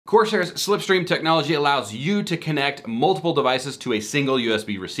Corsair's SLIPSTREAM technology allows you to connect multiple devices to a single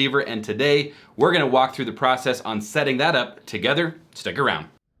USB receiver, and today we're going to walk through the process on setting that up together. Stick around.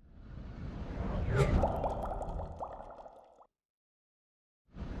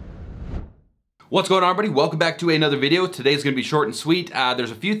 What's going on, everybody? Welcome back to another video. Today's gonna be short and sweet.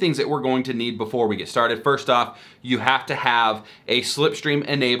 There's a few things that we're going to need before we get started. First off, you have to have a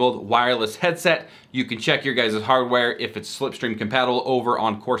SLIPSTREAM-enabled wireless headset. You can check your guys' hardware if it's SLIPSTREAM compatible over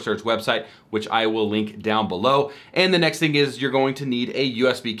on Corsair's website, which I will link down below. And the next thing is you're going to need a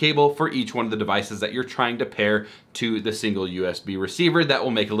USB cable for each one of the devices that you're trying to pair to the single USB receiver. That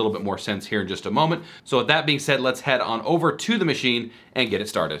will make a little bit more sense here in just a moment. So with that being said, let's head on over to the machine and get it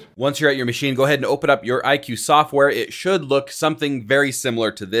started. Once you're at your machine, go ahead and open up your iCUE software. It should look something very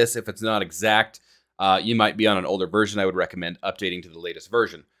similar to this. If it's not exact, you might be on an older version. I would recommend updating to the latest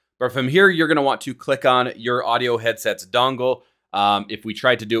version. But from here, you're gonna want to click on your audio headset's dongle. If we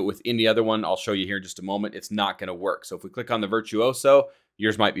tried to do it with any other one, I'll show you here in just a moment, it's not gonna work. So if we click on the Virtuoso,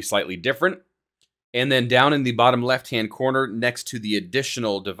 yours might be slightly different. And then down in the bottom left-hand corner next to the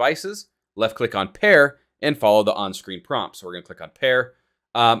additional devices, left click on pair and follow the on-screen prompt. So we're gonna click on pair.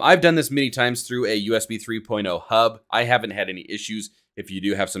 I've done this many times through a USB 3.0 hub. I haven't had any issues. If you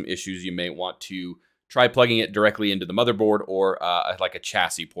do have some issues, you may want to try plugging it directly into the motherboard or like a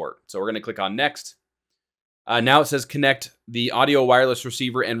chassis port. So we're gonna click on next. Now it says connect the audio wireless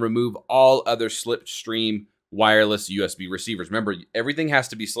receiver and remove all other SLIPSTREAM wireless USB receivers. Remember, everything has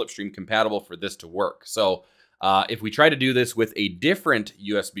to be SLIPSTREAM compatible for this to work. So if we try to do this with a different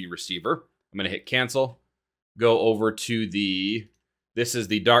USB receiver, I'm gonna hit cancel, go over to this is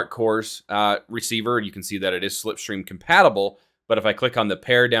the Dark Horse receiver. You can see that it is SLIPSTREAM compatible, but if I click on the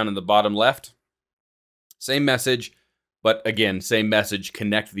pair down in the bottom left, same message, but again, same message,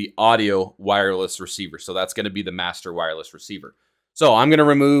 connect the audio wireless receiver. So that's gonna be the master wireless receiver. So I'm gonna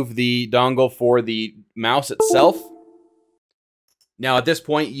remove the dongle for the mouse itself. Now at this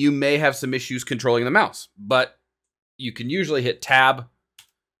point, you may have some issues controlling the mouse, but you can usually hit tab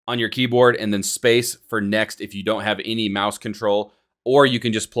on your keyboard and then space for next if you don't have any mouse control, or you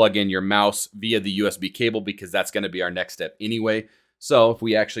can just plug in your mouse via the USB cable because that's gonna be our next step anyway. So if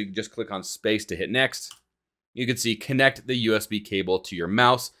we actually just click on space to hit next, you can see connect the USB cable to your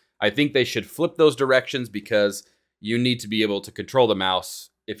mouse. I think they should flip those directions because you need to be able to control the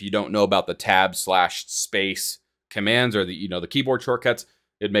mouse. If you don't know about the tab/space commands or the keyboard shortcuts,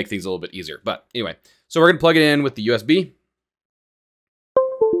 it'd make things a little bit easier. But anyway, so we're gonna plug it in with the USB.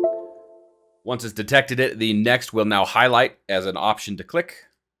 Once it's detected it, the next will now highlight as an option to click.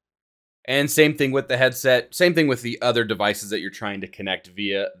 And same thing with the headset, same thing with the other devices that you're trying to connect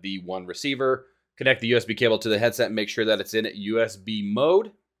via the one receiver. Connect the USB cable to the headset and make sure that it's in USB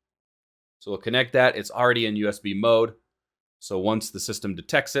mode. So we'll connect that. It's already in USB mode. So once the system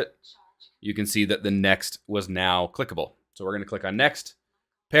detects it, you can see that the next was now clickable. So we're gonna click on next.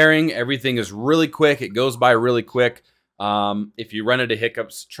 Pairing, everything is really quick. It goes by really quick. If you run into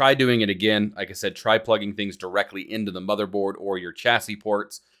hiccups, try doing it again. Like I said, try plugging things directly into the motherboard or your chassis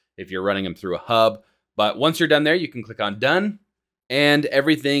ports if you're running them through a hub. But once you're done there, you can click on done. And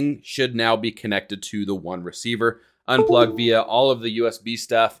everything should now be connected to the one receiver. Unplug via all of the USB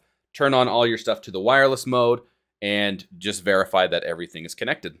stuff, turn on all your stuff to the wireless mode, and just verify that everything is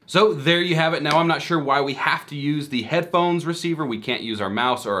connected. So there you have it. Now I'm not sure why we have to use the headphones receiver. We can't use our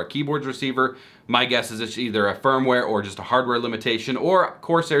mouse or our keyboard's receiver. My guess is it's either a firmware or just a hardware limitation, or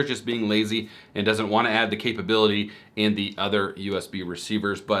Corsair's just being lazy and doesn't want to add the capability in the other USB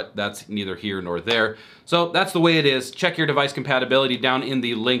receivers, but that's neither here nor there. So that's the way it is. Check your device compatibility down in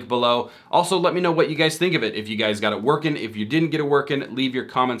the link below. Also, let me know what you guys think of it. If you guys got it working, if you didn't get it working, leave your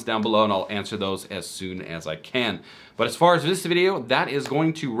comments down below and I'll answer those as soon as I can. But as far as this video, that is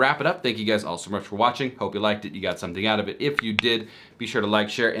going to wrap it up. Thank you guys all so much for watching. Hope you liked it, you got something out of it. If you did, be sure to like,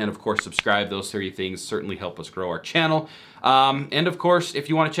 share, and of course subscribe. Those 3 things certainly help us grow our channel. And of course, if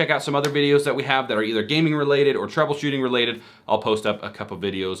you want to check out some other videos that we have that are either gaming related or troubleshooting related, I'll post up a couple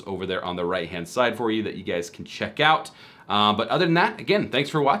videos over there on the right-hand side for you that you guys can check out. But other than that, again, thanks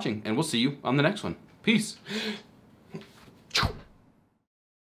for watching, and we'll see you on the next one. Peace.